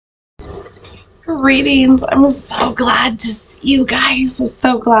Greetings. I'm so glad to see you guys. I'm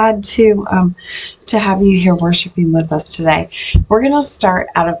so glad to have you here worshiping with us today. We're going to start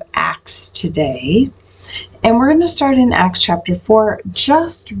out of Acts today, and we're going to start in Acts chapter 4,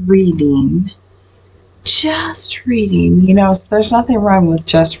 just reading. So there's nothing wrong with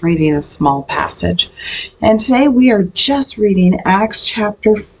just reading a small passage. And today we are just reading Acts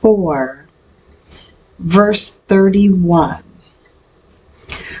chapter 4, verse 31.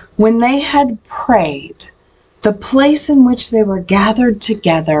 When they had prayed, the place in which they were gathered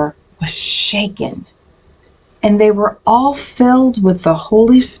together was shaken, and they were all filled with the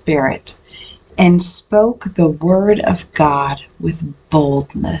Holy Spirit and spoke the word of God with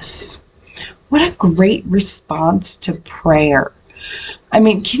boldness. What a great response to prayer. I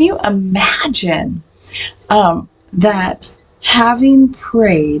mean, can you imagine that having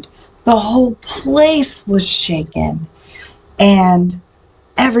prayed, the whole place was shaken, and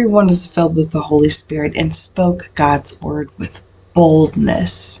everyone is filled with the Holy Spirit and spoke God's word with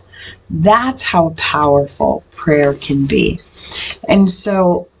boldness. That's how powerful prayer can be. And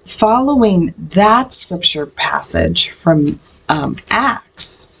so following that scripture passage from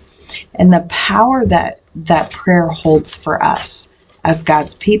Acts and the power that prayer holds for us as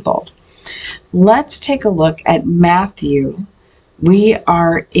God's people, let's take a look at Matthew. We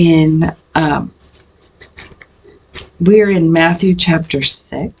are in Matthew chapter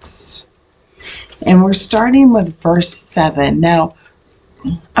 6, and we're starting with verse 7. Now,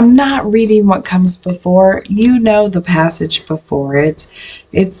 I'm not reading what comes before. You know the passage before.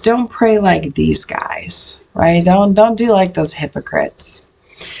 It's don't pray like these guys, right? Don't do like those hypocrites.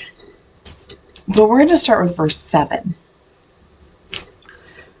 But we're going to start with verse 7.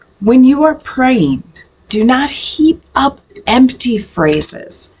 When you are praying, do not heap up empty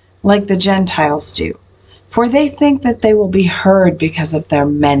phrases like the Gentiles do, for they think that they will be heard because of their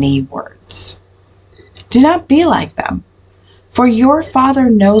many words. Do not be like them, for your Father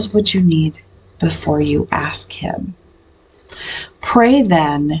knows what you need before you ask Him. Pray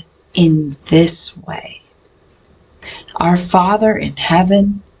then in this way: Our Father in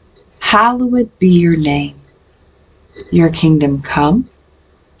heaven, hallowed be your name. Your kingdom come,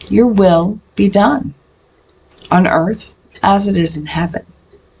 your will be done, on earth as it is in heaven.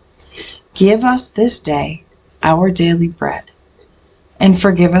 Give us this day our daily bread, and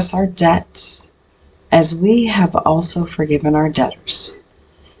forgive us our debts, as we have also forgiven our debtors.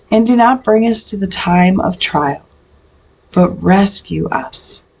 And do not bring us to the time of trial, but rescue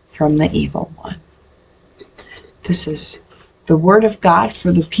us from the evil one. This is the word of God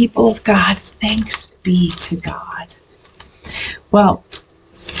for the people of God. Thanks be to God. Well,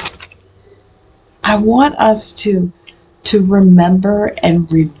 I want us to remember and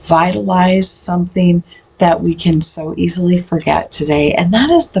revitalize something that we can so easily forget today, and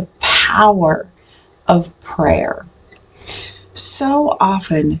that is the power of prayer. So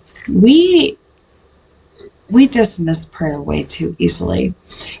often we dismiss prayer way too easily.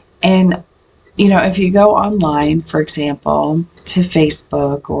 And if you go online, for example, to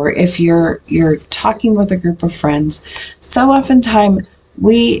Facebook, or if you're talking with a group of friends, so oftentimes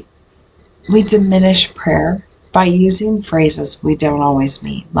we diminish prayer by using phrases we don't always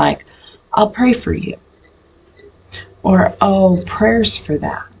mean, like, I'll pray for you, or, oh, prayers for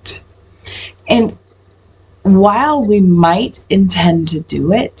that. And while we might intend to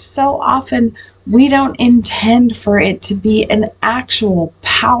do it, so often we don't intend for it to be an actual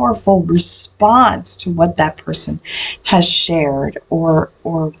powerful response to what that person has shared, or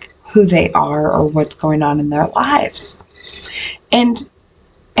who they are, or what's going on in their lives.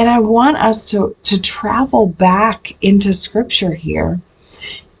 And I want us to travel back into Scripture here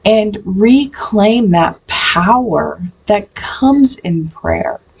and reclaim that power that comes in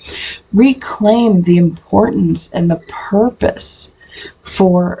prayer. Reclaim the importance and the purpose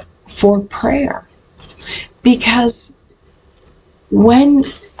for prayer. Because when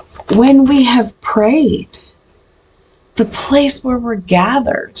we have prayed, the place where we're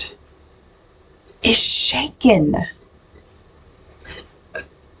gathered is shaken.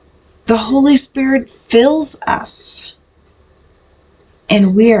 The Holy Spirit fills us,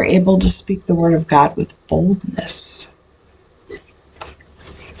 and we are able to speak the word of God with boldness.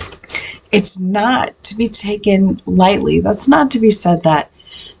 It's not to be taken lightly. That's not to be said that,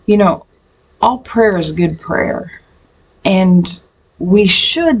 all prayer is good prayer, and we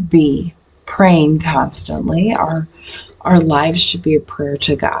should be praying constantly. Our lives should be a prayer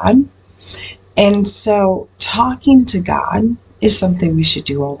to God. And so talking to God is something we should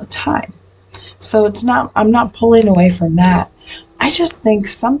do all the time. So I'm not pulling away from that. I just think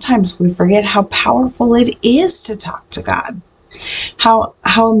sometimes we forget how powerful it is to talk to God. How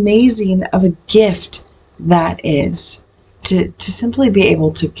amazing of a gift that is to simply be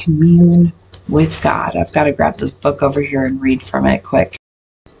able to commune with God. I've got to grab this book over here and read from it quick.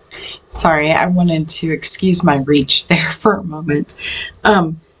 Sorry, I wanted to excuse my reach there for a moment.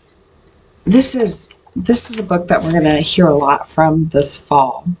 This is a book that we're going to hear a lot from this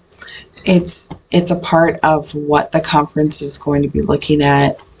fall. It's a part of what the conference is going to be looking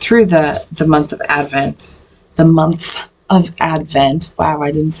at through the month of Advent. The months of Advent. Wow,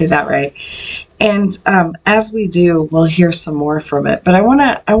 I didn't say that right. And as we do, we'll hear some more from it. But I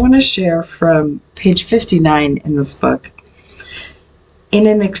want to share from page 59 in this book. In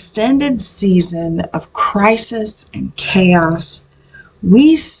an extended season of crisis and chaos,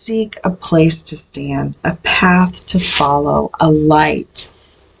 we seek a place to stand, a path to follow, a light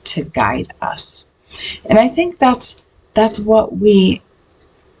to guide us. And I think that's what we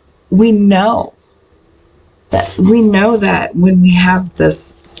know. That we know that when we have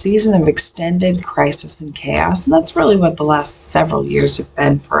this season of extended crisis and chaos, and that's really what the last several years have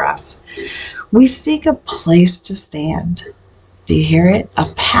been for us, we seek a place to stand. Do you hear it? A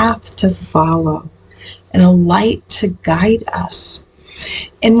path to follow and a light to guide us.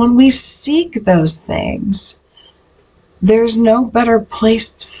 And when we seek those things, there's no better place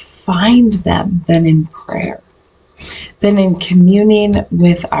to find them than in prayer, than in communing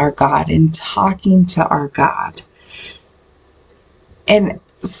with our God and talking to our God. And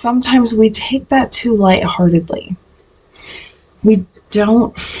sometimes we take that too lightheartedly. We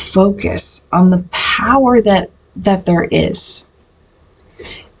don't focus on the power that there is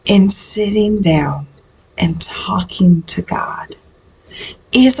in sitting down and talking to God.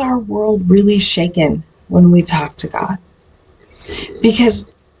 Is our world really shaken when we talk to God?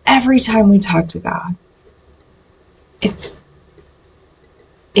 Because every time we talk to God, it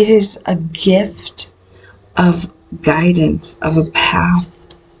is a gift of guidance, of a path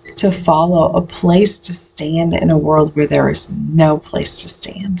to follow, a place to stand in a world where there is no place to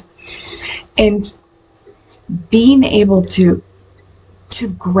stand. And being able to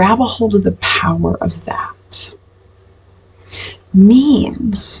grab a hold of the power of that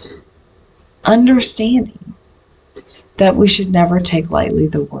means understanding that we should never take lightly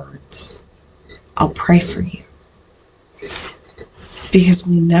the words, "I'll pray for you." Because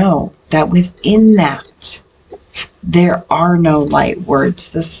we know that within that, there are no light words.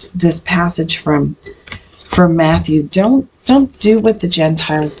 This passage from Matthew, don't do what the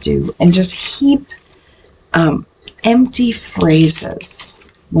Gentiles do and just heap empty phrases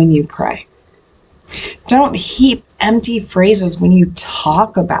when you pray. Don't heap empty phrases when you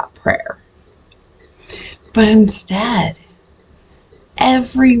talk about prayer. But instead,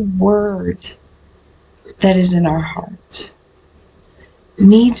 every word that is in our heart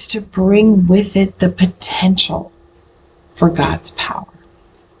needs to bring with it the potential for God's power.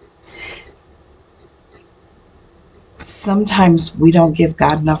 Sometimes we don't give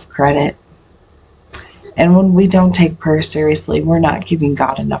God enough credit. And when we don't take prayer seriously, we're not giving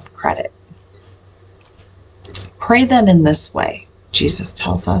God enough credit. Pray then in this way, Jesus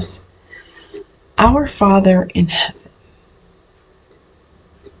tells us. Our Father in heaven.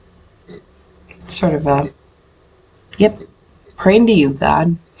 It's sort of praying to you,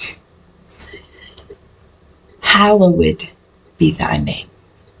 God. Hallowed be thy name.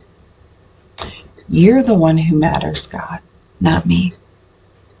 You're the one who matters, God, not me.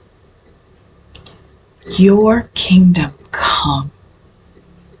 Your kingdom come.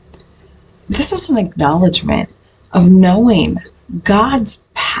 This is an acknowledgement of knowing God's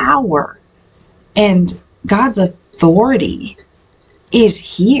power and God's authority is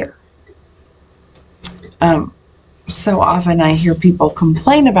here. So often I hear people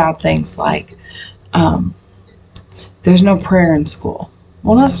complain about things like, there's no prayer in school.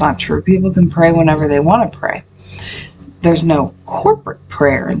 Well, that's not true. People can pray whenever they want to pray. There's no corporate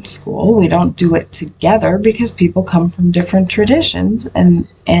prayer in school. We don't do it together because people come from different traditions, and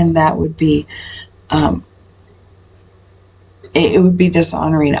that would be it would be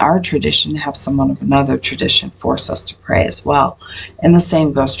dishonoring our tradition to have someone of another tradition force us to pray as well. And the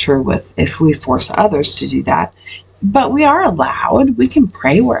same goes true with if we force others to do that. But we are allowed. We can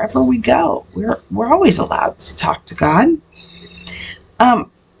pray wherever we go. We're always allowed to talk to God.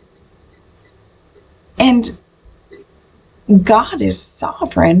 And God is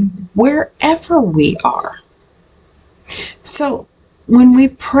sovereign wherever we are. So when we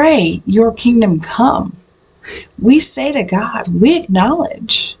pray, your kingdom come, we say to God, we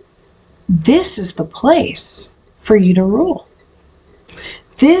acknowledge this is the place for you to rule.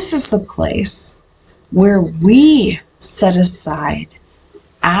 This is the place where we set aside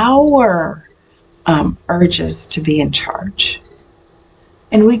our urges to be in charge.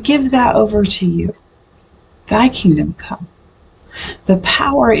 And we give that over to you. Thy kingdom come. The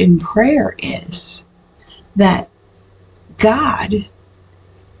power in prayer is that God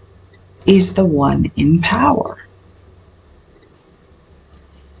is the one in power.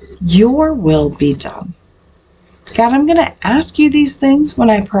 Your will be done. God, I'm going to ask you these things when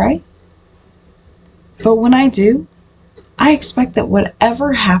I pray. But when I do, I expect that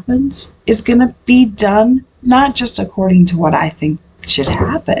whatever happens is going to be done not just according to what I think should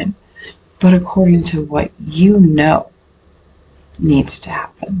happen, but according to what you know needs to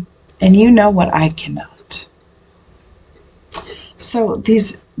happen. And you know what I cannot. So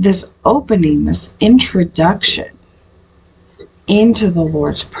this opening, this introduction into the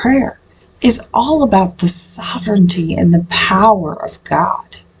Lord's Prayer is all about the sovereignty and the power of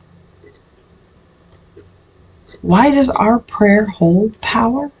God. Why does our prayer hold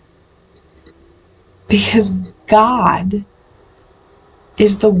power? Because God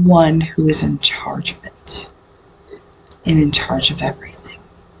is the one who is in charge of it and in charge of everything,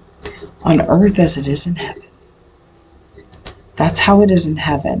 on earth as it is in heaven. That's how it is in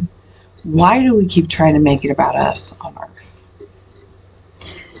heaven. Why do we keep trying to make it about us on earth?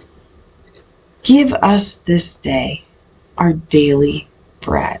 Give us this day our daily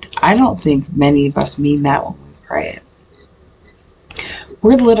bread. I don't think many of us mean that when we pray it.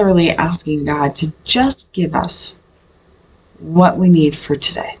 We're literally asking God to just give us what we need for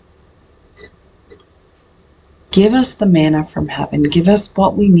today. Give us the manna from heaven. Give us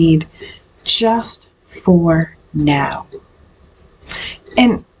what we need just for now.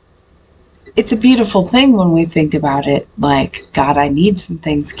 And it's a beautiful thing when we think about it like, God, I need some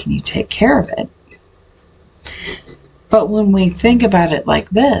things. Can you take care of it? But when we think about it like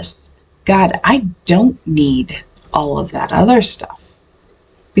this, God, I don't need all of that other stuff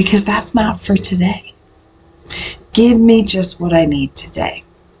because that's not for today. Give me just what I need today.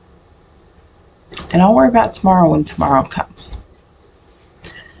 And I'll worry about tomorrow when tomorrow comes.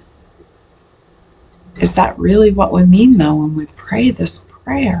 Is that really what we mean, though, when we pray this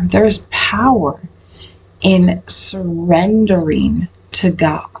prayer? There's power in surrendering to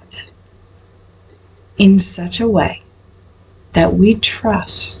God in such a way that we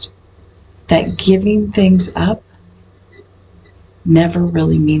trust that giving things up never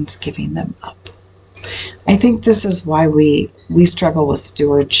really means giving them up. I think this is why we struggle with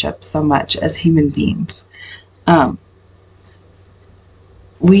stewardship so much as human beings.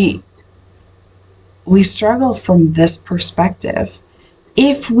 We struggle from this perspective.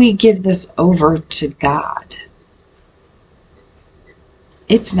 If we give this over to God,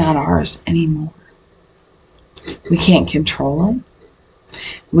 it's not ours anymore. We can't control it.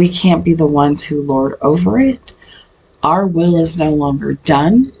 We can't be the ones who lord over it. Our will is no longer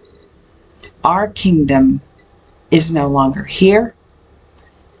done. Our kingdom is no longer here.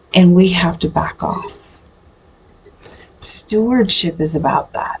 And we have to back off. Stewardship is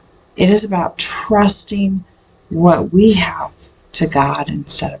about that. It is about trusting what we have to God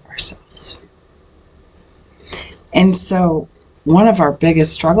instead of ourselves. And so one of our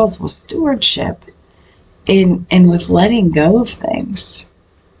biggest struggles with stewardship and with letting go of things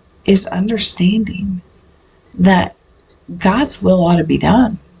is understanding that God's will ought to be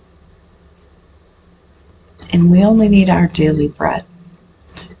done. And we only need our daily bread.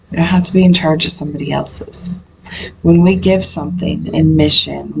 We don't have to be in charge of somebody else's. When we give something in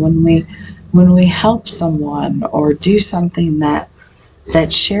mission, when we help someone or do something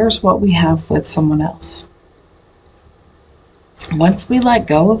that shares what we have with someone else, once we let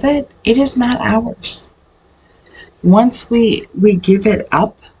go of it, it is not ours. Once we give it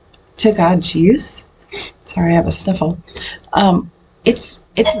up to God's use, sorry, I have a sniffle. It's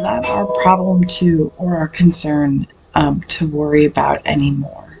not our problem or our concern to worry about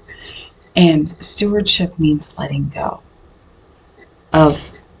anymore. And stewardship means letting go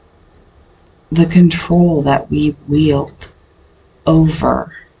of the control that we wield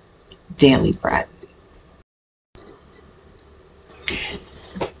over daily bread.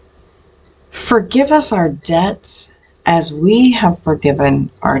 Forgive us our debts as we have forgiven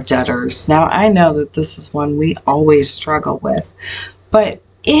our debtors. Now, I know that this is one we always struggle with, but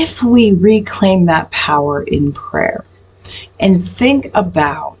if we reclaim that power in prayer and think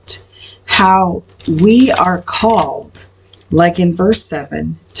about how we are called, like in verse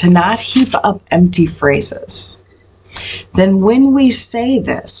 7, to not heap up empty phrases, then when we say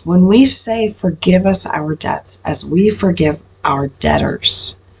this, when we say forgive us our debts as we forgive our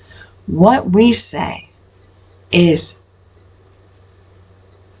debtors, what we say is,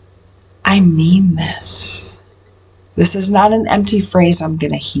 I mean this. This is not an empty phrase I'm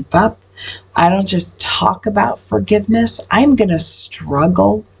going to heap up. I don't just talk about forgiveness. I'm going to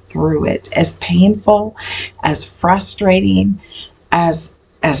struggle through it, as painful, as frustrating, as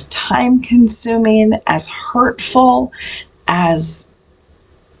time consuming, as hurtful, as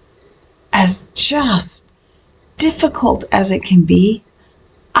just difficult as it can be.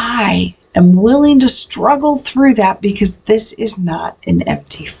 I am willing to struggle through that because this is not an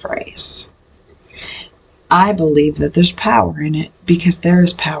empty phrase. I believe that there's power in it because there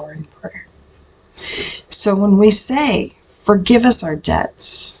is power in prayer. So when we say, forgive us our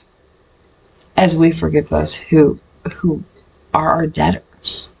debts as we forgive those who are our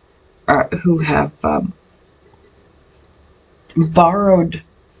debtors, or who have borrowed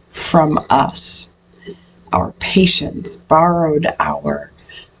from us our patience, borrowed our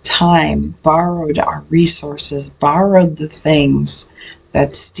time, borrowed our resources, borrowed the things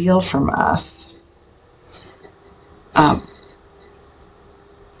that steal from us,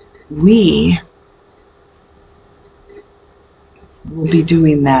 we will be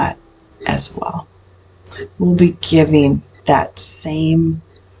doing that as well. We'll be giving that same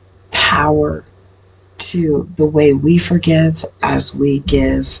power to the way we forgive as we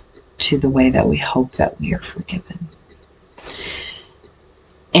give to the way that we hope that we are forgiven.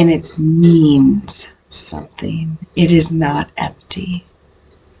 And it means something. It is not empty.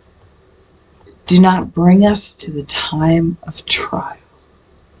 Do not bring us to the time of trial.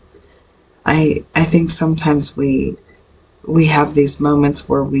 I think sometimes we have these moments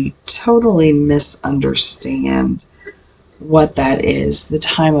where we totally misunderstand what that is, the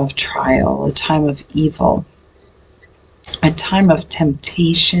time of trial, a time of evil, a time of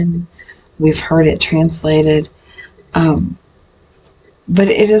temptation. We've heard it translated. But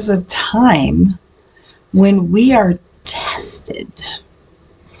it is a time when we are tested.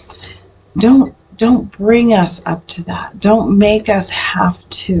 Don't bring us up to that. Don't make us have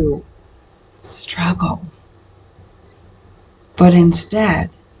to struggle. But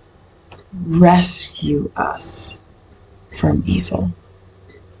instead, rescue us from evil.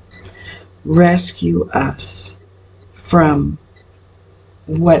 Rescue us from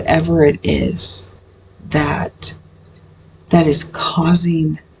whatever it is that is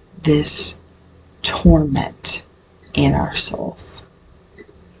causing this torment in our souls.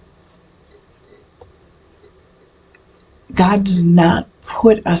 God does not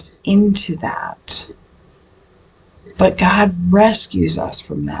put us into that, but God rescues us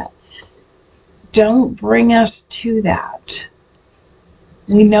from that. Don't bring us to that.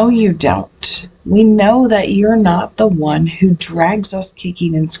 We know you don't. We know that you're not the one who drags us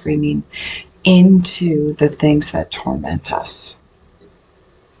kicking and screaming into the things that torment us.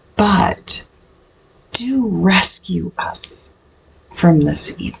 But do rescue us from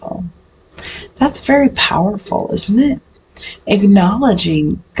this evil. That's very powerful, isn't it?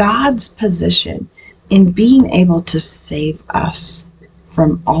 Acknowledging God's position in being able to save us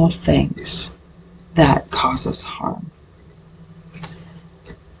from all things that cause us harm.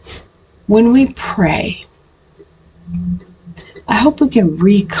 When we pray, I hope we can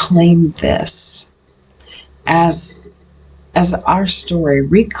reclaim this as our story,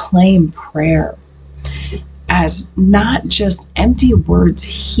 reclaim prayer as not just empty words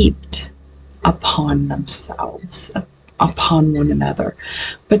heaped upon themselves, upon one another,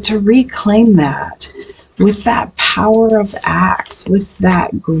 but to reclaim that with that power of Acts, with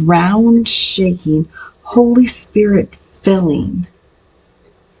that ground shaking, Holy Spirit filling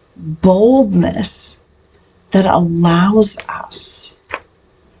boldness that allows us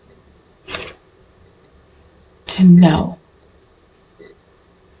to know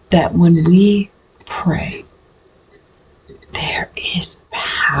that when we pray, there is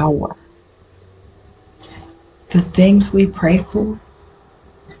power. The things we pray for,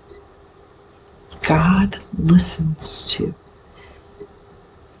 God listens to.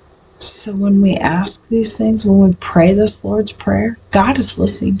 So when we ask these things, when we pray this Lord's Prayer, God is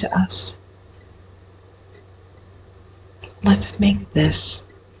listening to us. Let's make this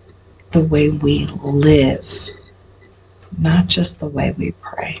the way we live, not just the way we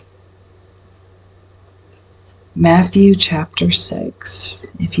pray. Matthew chapter 6.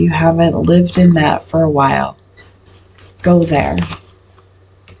 If you haven't lived in that for a while, go there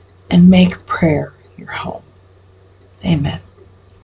and make prayer your home. Amen.